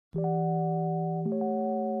Vision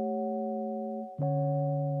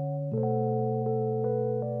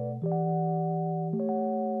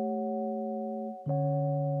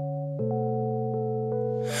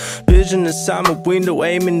inside my window,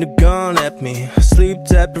 aiming the gun at me. Sleep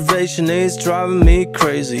deprivation is driving me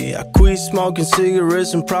crazy. I quit smoking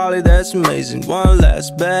cigarettes and probably that's amazing. One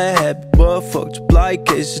last bad habit, but fuck the Blaque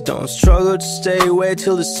cases. Don't struggle to stay awake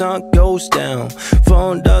till the sun goes down.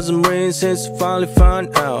 Phone doesn't ring since I finally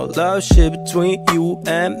found out love shit between you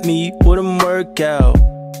and me wouldn't work out.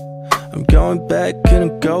 I'm going back in a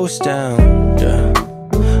ghost town, yeah.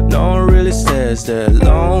 No one really stays that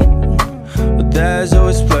long, but there's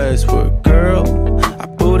always a place for a girl. I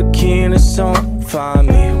put a key in a song, find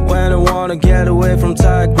me when I wanna get away from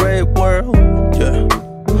tired great world, yeah.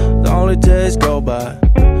 Lonely days go by,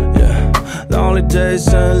 yeah. Lonely days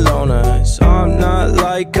and long nights. I'm not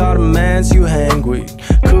like all the mans you hang with,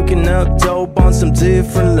 cooking up dope on some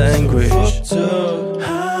different language. Fucked up,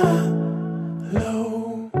 high,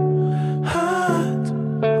 low, hot.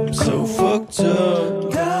 I'm so fucked up.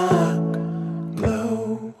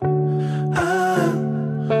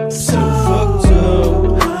 So fucked up,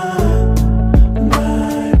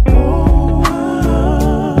 my boy.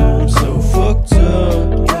 I'm so fucked up,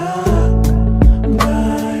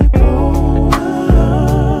 my boy.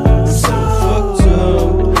 So fucked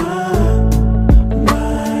up,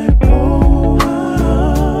 my boy.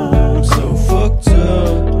 I'm so fucked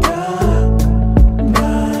up,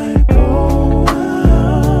 my boy.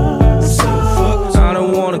 So fucked up. I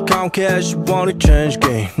don't wanna count cash, you wanna change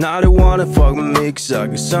game. Now they wanna fuck with me cause I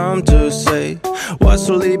got something to say. What's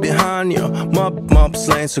to leave behind your mop's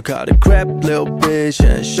lane? So cut a crap little bitch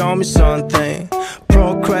and show me something.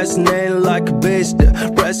 Procrastinating like a bitch,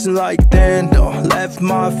 resting like Dando. Left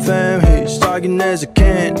my fam here, starting as I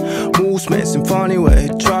can. Moves messing funny way,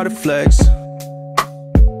 try to flex.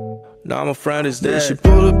 Now my friend is dead. She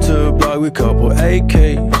pull up to the block with couple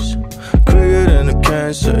AKs. Cricket in the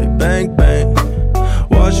can, say bang bang.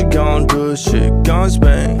 What you gonna do? Shit guns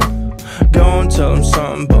bang. Go and tell them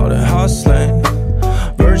something about a hustling.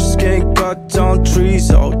 Versus getting cut on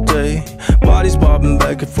trees all day. Bodies bobbing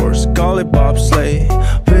back and forth, call it bobsleigh.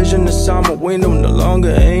 Vision inside my window, no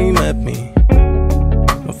longer aim at me.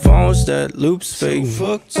 My phone's that loops fake. So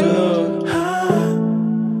fucked up.